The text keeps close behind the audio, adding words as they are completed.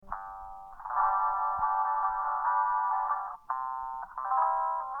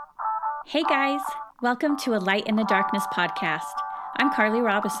Hey guys, welcome to a Light in the Darkness podcast. I'm Carly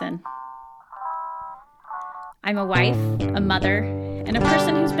Robison. I'm a wife, a mother, and a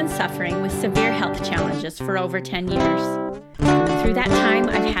person who's been suffering with severe health challenges for over 10 years. Through that time,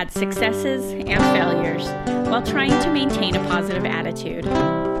 I've had successes and failures while trying to maintain a positive attitude.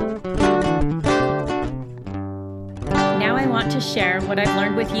 Now I want to share what I've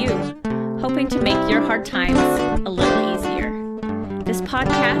learned with you, hoping to make your hard times a little easier. This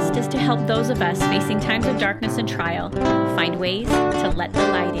podcast is to help those of us facing times of darkness and trial find ways to let the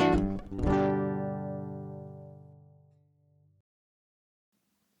light in.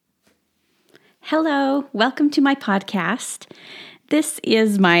 Hello, welcome to my podcast. This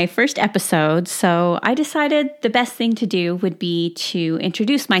is my first episode, so I decided the best thing to do would be to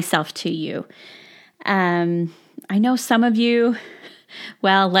introduce myself to you. I know some of you,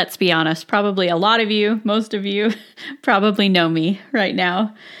 well, let's be honest, probably a lot of you, most of you probably know me right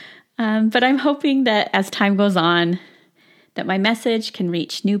now. But I'm hoping that as time goes on, that my message can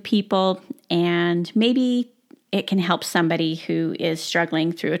reach new people and maybe it can help somebody who is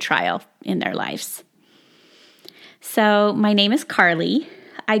struggling through a trial in their lives. So my name is Carly.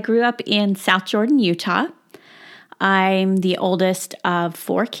 I grew up in South Jordan, Utah. I'm the oldest of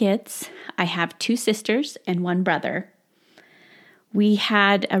 4 kids. I have 2 sisters and 1 brother. We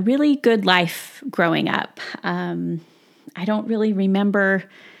had a really good life growing up. I don't really remember.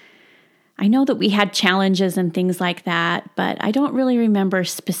 I know that we had challenges and things like that, but I don't really remember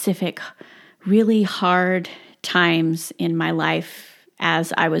specific, really hard times in my life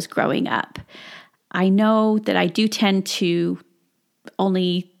as I was growing up. I know that I do tend to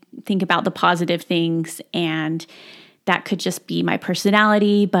only think about the positive things, and that could just be my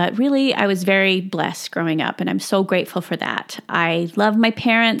personality, but really I was very blessed growing up, and I'm so grateful for that. I love my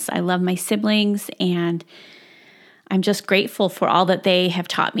parents, I love my siblings, and I'm just grateful for all that they have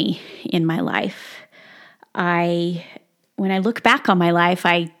taught me in my life. When I look back on my life,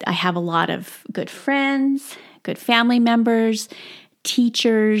 I have a lot of good friends, good family members,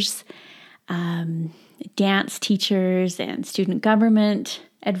 teachers, dance teachers, and student government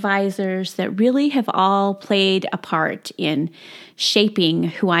advisors that really have all played a part in shaping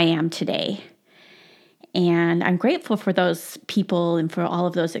who I am today. And I'm grateful for those people and for all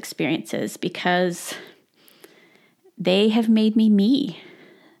of those experiences because they have made me me.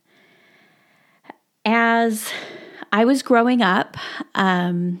 As I was growing up,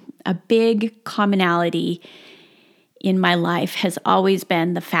 a big commonality in my life has always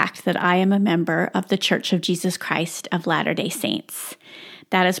been the fact that I am a member of the Church of Jesus Christ of Latter-day Saints.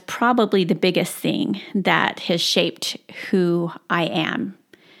 That is probably the biggest thing that has shaped who I am.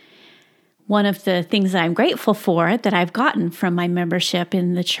 One of the things that I'm grateful for that I've gotten from my membership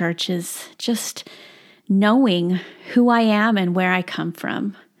in the church is just knowing who I am and where I come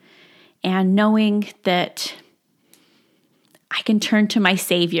from, and knowing that I can turn to my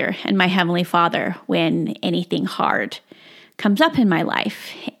Savior and my Heavenly Father when anything hard comes up in my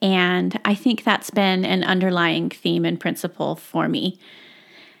life. And I think that's been an underlying theme and principle for me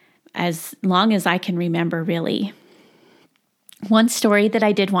as long as I can remember, really. One story that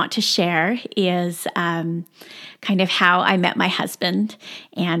I did want to share is kind of how I met my husband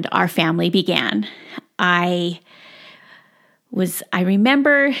and our family began. I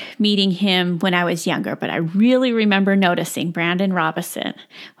remember meeting him when I was younger, but I really remember noticing Brandon Robison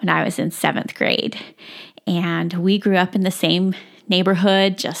when I was in 7th grade. And we grew up in the same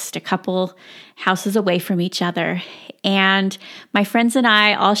neighborhood, just a couple houses away from each other. And my friends and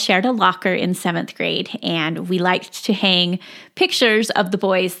I all shared a locker in 7th grade, and we liked to hang pictures of the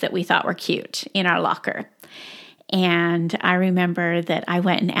boys that we thought were cute in our locker. And I remember that I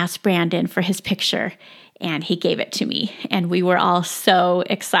went and asked Brandon for his picture, and he gave it to me. And we were all so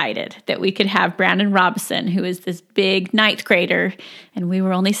excited that we could have Brandon Robison, who is this big 9th grader, and we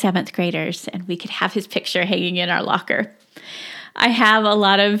were only 7th graders, and we could have his picture hanging in our locker. I have a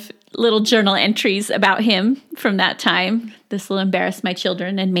lot of little journal entries about him from that time. This will embarrass my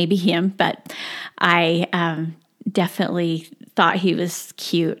children and maybe him, but I definitely thought he was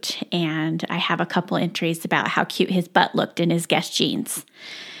cute. And I have a couple entries about how cute his butt looked in his Guess jeans.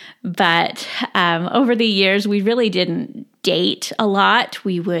 But over the years, we really didn't date a lot.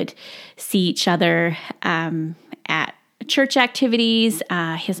 We would see each other at church activities.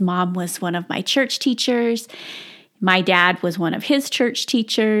 His mom was one of my church teachers. My dad was one of his church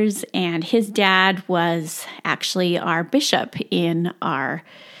teachers, and his dad was actually our bishop in our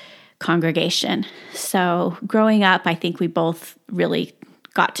congregation. So growing up, I think we both really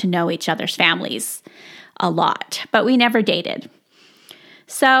got to know each other's families a lot, but we never dated.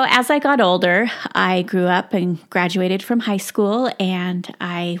 So as I got older, I grew up and graduated from high school, and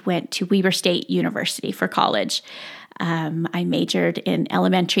I went to Weber State University for college. I majored in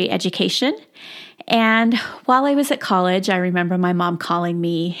elementary education. And while I was at college, I remember my mom calling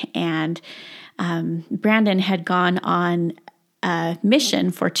me, and Brandon had gone on a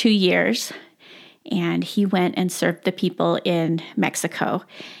mission for 2 years, and he went and served the people in Mexico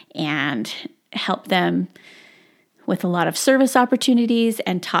and helped them with a lot of service opportunities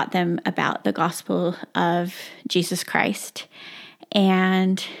and taught them about the gospel of Jesus Christ.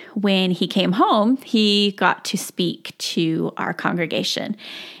 And when he came home, he got to speak to our congregation.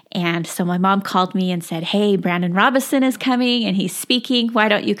 And so my mom called me and said, "Hey, Brandon Robison is coming and he's speaking. Why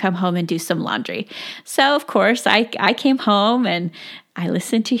don't you come home and do some laundry?" So of course I came home and I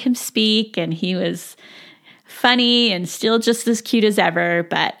listened to him speak, and he was funny and still just as cute as ever,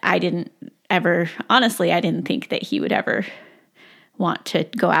 but I didn't think that he would ever want to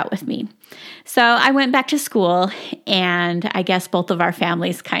go out with me. So I went back to school, and I guess both of our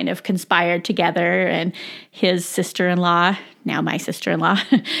families kind of conspired together, and his sister-in-law, now my sister-in-law,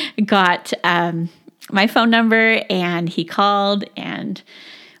 got my phone number, and he called, and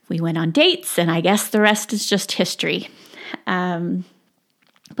we went on dates, and I guess the rest is just history.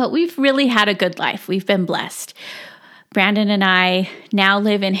 But we've really had a good life. We've been blessed. Brandon and I now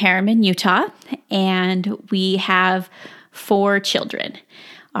live in Harriman, Utah, and we have 4 children.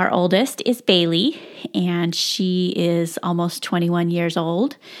 Our oldest is Bailey, and she is almost 21 years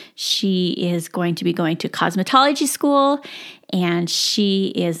old. She is going to be going to cosmetology school, and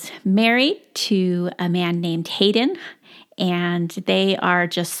she is married to a man named Hayden, and they are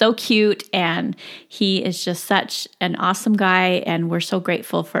just so cute, and he is just such an awesome guy, and we're so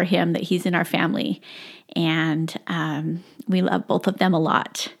grateful for him that he's in our family. And we love both of them a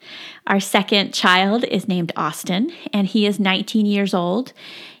lot. Our second child is named Austin, and he is 19 years old,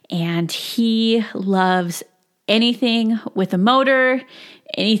 and he loves anything with a motor,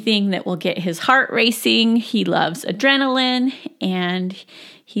 anything that will get his heart racing. He loves adrenaline, and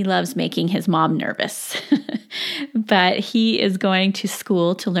he loves making his mom nervous. But he is going to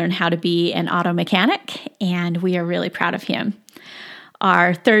school to learn how to be an auto mechanic, and we are really proud of him.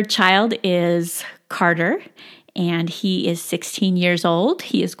 Our third child is Carter, and he is 16 years old.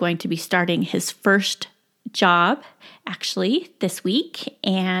 He is going to be starting his first job actually this week,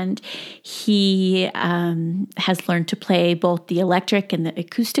 and he has learned to play both the electric and the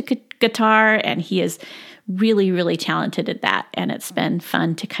acoustic guitar, and he is really, really talented at that, and it's been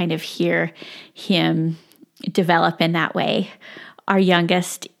fun to kind of hear him develop in that way. Our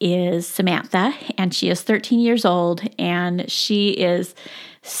youngest is Samantha, and she is 13 years old, and she is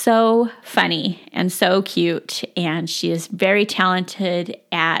so funny and so cute, and she is very talented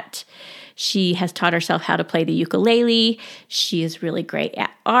she has taught herself how to play the ukulele. She is really great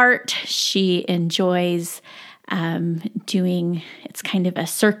at art. She enjoys doing, it's kind of a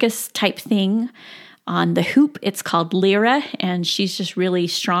circus type thing on the hoop. It's called Lyra, and she's just really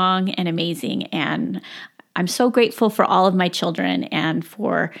strong and amazing, and I'm so grateful for all of my children and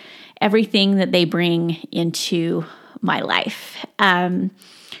for everything that they bring into my life.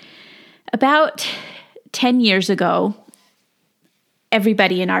 About 10 years ago,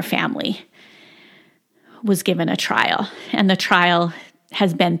 everybody in our family was given a trial, and the trial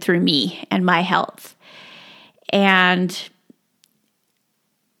has been through me and my health. And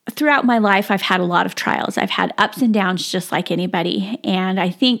throughout my life, I've had a lot of trials. I've had ups and downs just like anybody. And I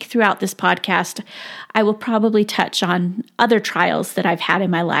think throughout this podcast, I will probably touch on other trials that I've had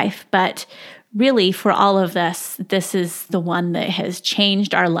in my life. But really, for all of us, this is the one that has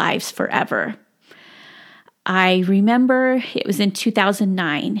changed our lives forever. I remember it was in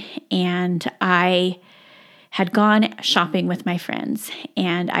 2009, and I had gone shopping with my friends,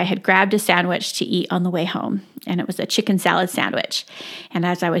 and I had grabbed a sandwich to eat on the way home, and it was a chicken salad sandwich. And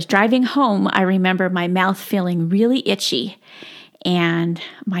as I was driving home, I remember my mouth feeling really itchy, and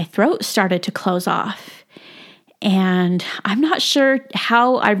my throat started to close off. And I'm not sure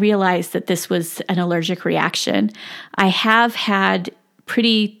how I realized that this was an allergic reaction. I have had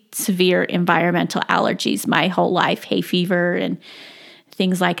pretty severe environmental allergies my whole life, hay fever and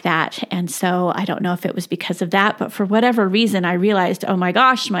things like that. And so I don't know if it was because of that, but for whatever reason, I realized, oh my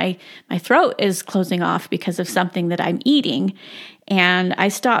gosh, my throat is closing off because of something that I'm eating. And I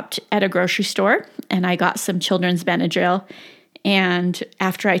stopped at a grocery store and I got some children's Benadryl. And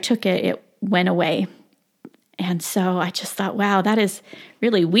after I took it, it went away. And so I just thought, wow, that is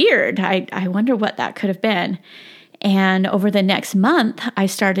really weird. I wonder what that could have been. And over the next month, I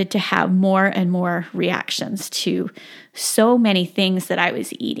started to have more and more reactions to so many things that I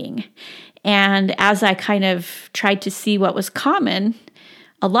was eating. And as I kind of tried to see what was common,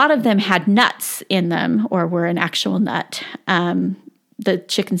 A lot of them had nuts in them or were an actual nut. The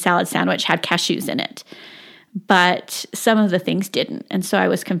chicken salad sandwich had cashews in it, but some of the things didn't. And so I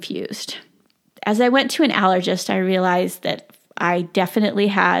was confused. As I went to an allergist, I realized that I definitely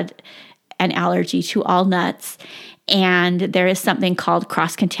had an allergy to all nuts. And there is something called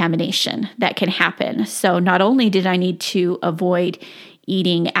cross-contamination that can happen. So not only did I need to avoid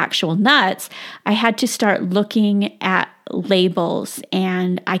eating actual nuts, I had to start looking at labels,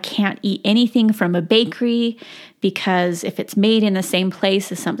 and I can't eat anything from a bakery because if it's made in the same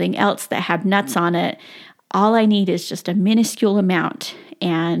place as something else that had nuts on it, all I need is just a minuscule amount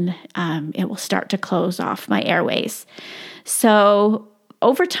and it will start to close off my airways. So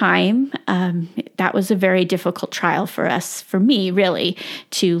over time, that was a very difficult trial for me, really,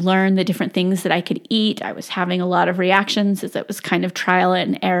 to learn the different things that I could eat. I was having a lot of reactions as it was kind of trial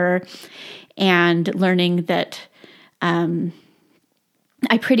and error, and learning that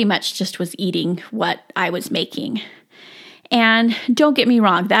I pretty much just was eating what I was making. And don't get me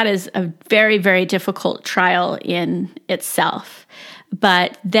wrong, that is a very, very difficult trial in itself.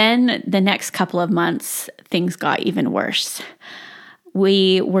 But then the next couple of months, things got even worse.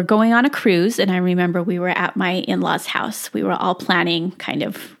 We were going on a cruise, and I remember we were at my in-laws' house. We were all planning kind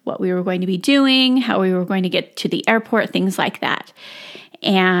of what we were going to be doing, how we were going to get to the airport, things like that.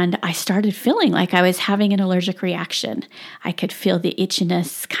 And I started feeling like I was having an allergic reaction. I could feel the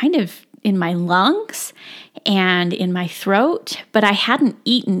itchiness kind of in my lungs and in my throat, but I hadn't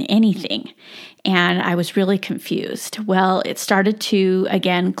eaten anything. And I was really confused. Well, it started to,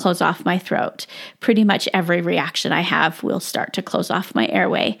 again, close off my throat. Pretty much every reaction I have will start to close off my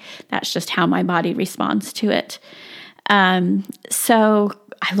airway. That's just how my body responds to it. So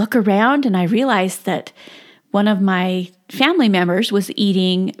I look around and I realize that one of my family members was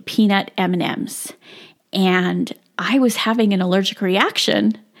eating peanut M&Ms. And I was having an allergic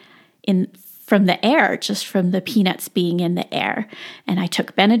reaction from the air, just from the peanuts being in the air. And I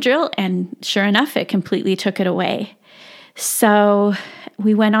took Benadryl, and sure enough, it completely took it away. So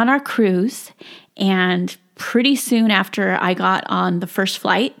we went on our cruise, and pretty soon after I got on the first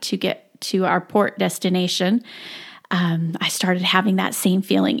flight to get to our port destination, I started having that same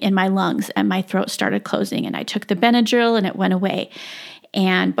feeling in my lungs, and my throat started closing, and I took the Benadryl and it went away.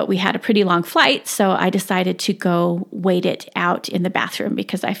 But we had a pretty long flight, so I decided to go wait it out in the bathroom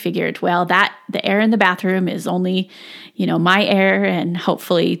because I figured, well, the air in the bathroom is only, my air, and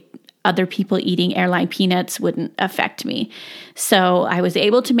hopefully other people eating airline peanuts wouldn't affect me. So I was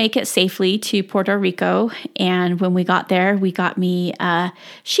able to make it safely to Puerto Rico, and when we got there, we got me a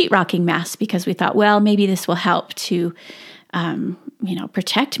sheetrocking mask because we thought, well, maybe this will help to,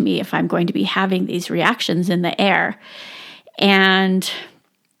 protect me if I'm going to be having these reactions in the air. And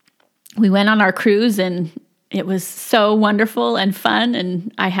we went on our cruise, and it was so wonderful and fun.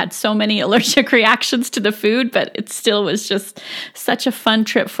 And I had so many allergic reactions to the food, but it still was just such a fun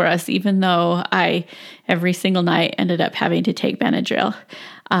trip for us, even though I, every single night, ended up having to take Benadryl.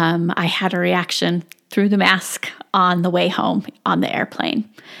 I had a reaction through the mask on the way home on the airplane.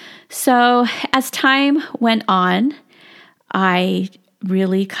 So as time went on, I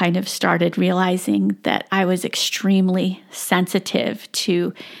really kind of started realizing that I was extremely sensitive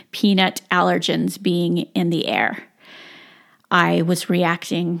to peanut allergens being in the air. I was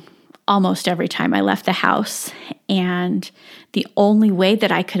reacting almost every time I left the house, and the only way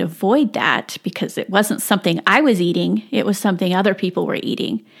that I could avoid that, because it wasn't something I was eating, it was something other people were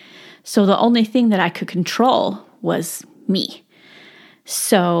eating. So the only thing that I could control was me.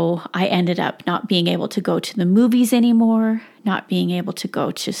 So I ended up not being able to go to the movies anymore, not being able to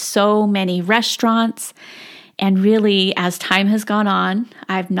go to so many restaurants. And really, as time has gone on,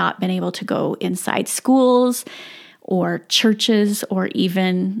 I've not been able to go inside schools or churches or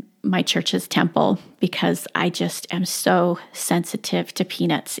even my church's temple because I just am so sensitive to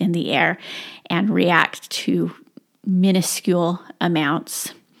peanuts in the air and react to minuscule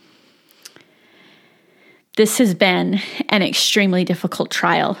amounts. This has been an extremely difficult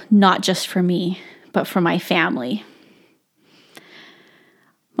trial, not just for me, but for my family.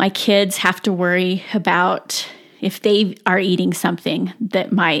 My kids have to worry about if they are eating something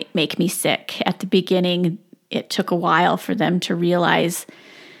that might make me sick. At the beginning, it took a while for them to realize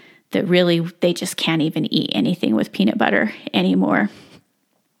that really they just can't even eat anything with peanut butter anymore.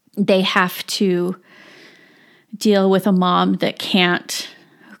 They have to deal with a mom that can't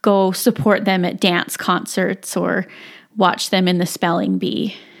go support them at dance concerts or watch them in the spelling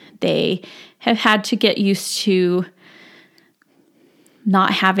bee. They have had to get used to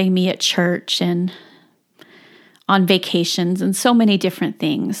not having me at church and on vacations and so many different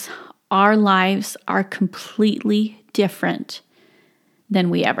things. Our lives are completely different than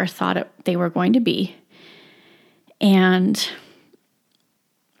we ever thought they were going to be. And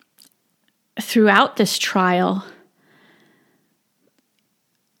throughout this trial,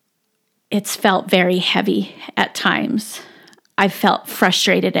 it's felt very heavy at times. I've felt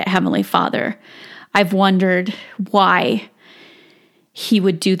frustrated at Heavenly Father. I've wondered why He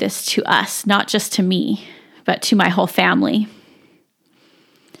would do this to us, not just to me, but to my whole family.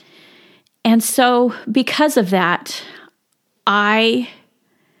 And so because of that, I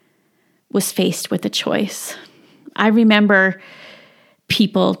was faced with a choice. I remember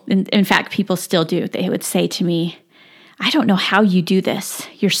people, in fact, people still do, they would say to me, I don't know how you do this.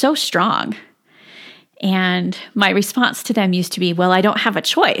 You're so strong. And my response to them used to be, well, I don't have a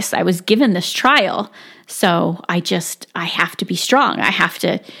choice. I was given this trial, so I have to be strong. I have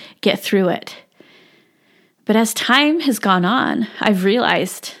to get through it. But as time has gone on, I've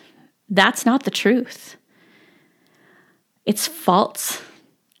realized that's not the truth. It's false.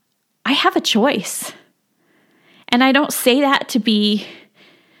 I have a choice. And I don't say that to be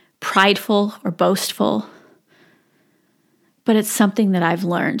prideful or boastful, but it's something that I've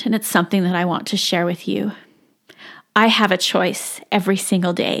learned, and it's something that I want to share with you. I have a choice every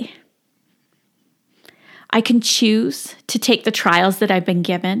single day. I can choose to take the trials that I've been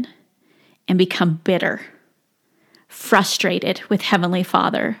given and become bitter, frustrated with Heavenly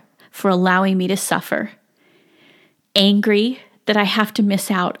Father for allowing me to suffer, angry that I have to miss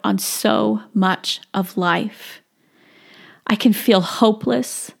out on so much of life. I can feel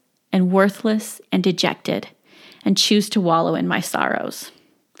hopeless and worthless and dejected and choose to wallow in my sorrows.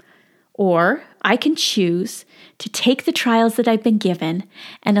 Or I can choose to take the trials that I've been given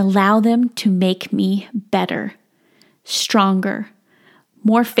and allow them to make me better, stronger,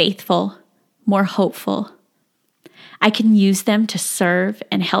 more faithful, more hopeful. I can use them to serve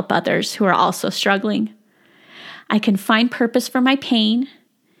and help others who are also struggling. I can find purpose for my pain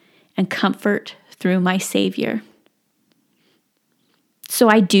and comfort through my Savior. So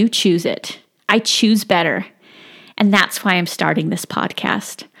I do choose it. I choose better. And that's why I'm starting this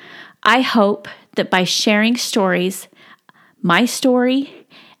podcast. I hope that by sharing stories, my story,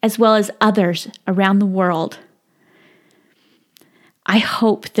 as well as others around the world, I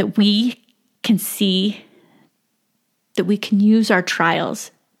hope that we can see that we can use our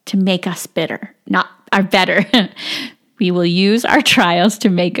trials to make us better, not our better. We will use our trials to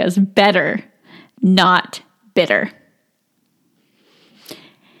make us better, not bitter.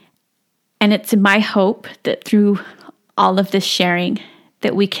 And it's my hope that through all of this sharing,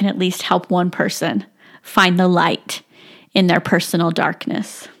 that we can at least help one person find the light in their personal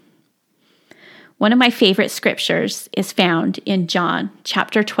darkness. One of my favorite scriptures is found in John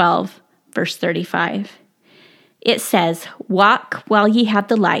chapter 12, verse 35. It says, "Walk while ye have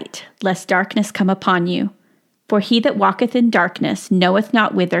the light, lest darkness come upon you. For he that walketh in darkness knoweth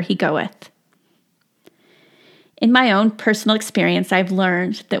not whither he goeth." In my own personal experience, I've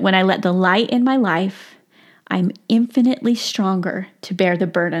learned that when I let the light in my life, I'm infinitely stronger to bear the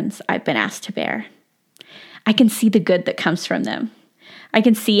burdens I've been asked to bear. I can see the good that comes from them. I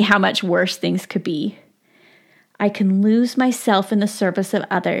can see how much worse things could be. I can lose myself in the service of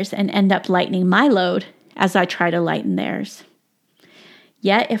others and end up lightening my load as I try to lighten theirs.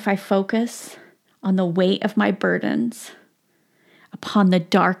 Yet if I focus on the weight of my burdens, upon the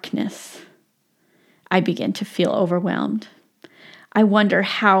darkness, I begin to feel overwhelmed. I wonder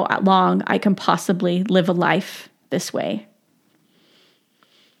how long I can possibly live a life this way.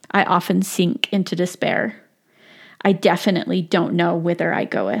 I often sink into despair. I definitely don't know whither I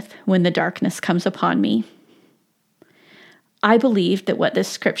goeth when the darkness comes upon me. I believe that what this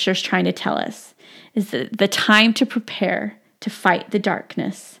scripture is trying to tell us is that the time to prepare to fight the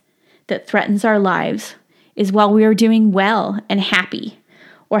darkness that threatens our lives is while we are doing well and happy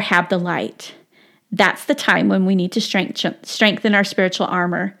or have the light. That's the time when we need to strengthen our spiritual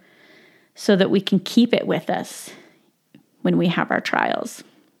armor so that we can keep it with us when we have our trials.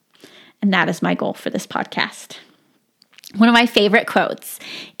 And that is my goal for this podcast. One of my favorite quotes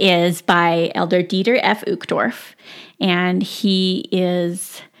is by Elder Dieter F. Uchtdorf, and he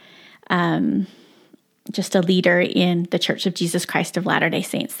is just a leader in the Church of Jesus Christ of Latter-day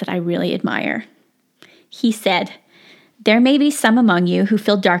Saints that I really admire. He said, "There may be some among you who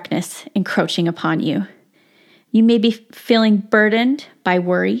feel darkness encroaching upon you. You may be feeling burdened by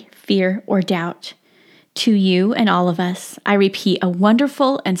worry, fear, or doubt. To you and all of us, I repeat a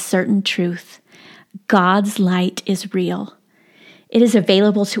wonderful and certain truth. God's light is real. It is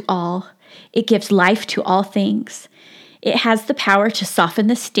available to all. It gives life to all things. It has the power to soften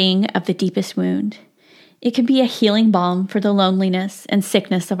the sting of the deepest wound. It can be a healing balm for the loneliness and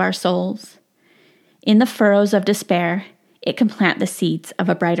sickness of our souls. In the furrows of despair, It can plant the seeds of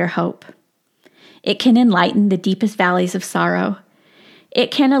a brighter hope. It can enlighten the deepest valleys of sorrow.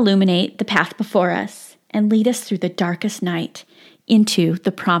 It can illuminate the path before us and lead us through the darkest night into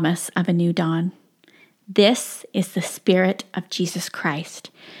the promise of a new dawn. This is the Spirit of Jesus Christ,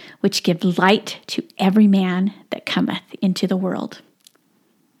 which gives light to every man that cometh into the world.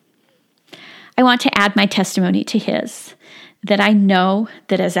 I want to add my testimony to his, that I know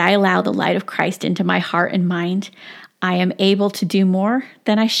that as I allow the light of Christ into my heart and mind, I am able to do more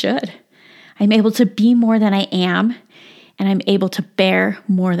than I should. I'm able to be more than I am, and I'm able to bear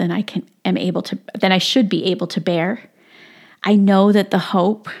more than I should be able to bear. I know that the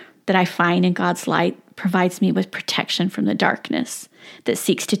hope that I find in God's light provides me with protection from the darkness that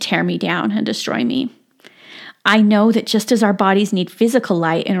seeks to tear me down and destroy me. I know that just as our bodies need physical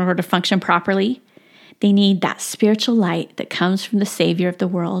light in order to function properly, they need that spiritual light that comes from the Savior of the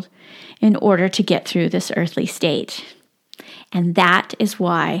world in order to get through this earthly state. And that is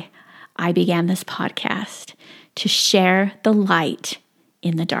why I began this podcast, to share the light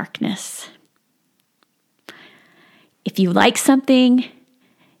in the darkness. If you like something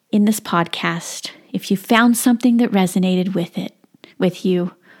in this podcast, if you found something that resonated with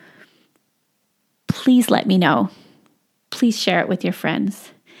you, please let me know. Please share it with your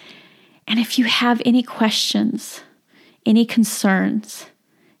friends. And if you have any questions, any concerns,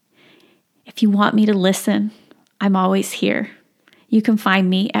 if you want me to listen, I'm always here. You can find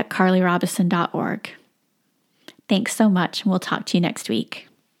me at carlyrobison.org. Thanks so much, and we'll talk to you next week.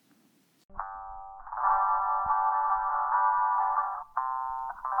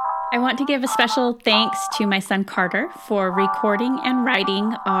 I want to give a special thanks to my son Carter for recording and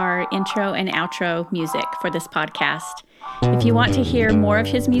writing our intro and outro music for this podcast. If you want to hear more of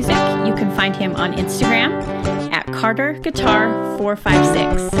his music, you can find him on Instagram at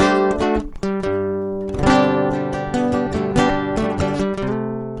CarterGuitar456.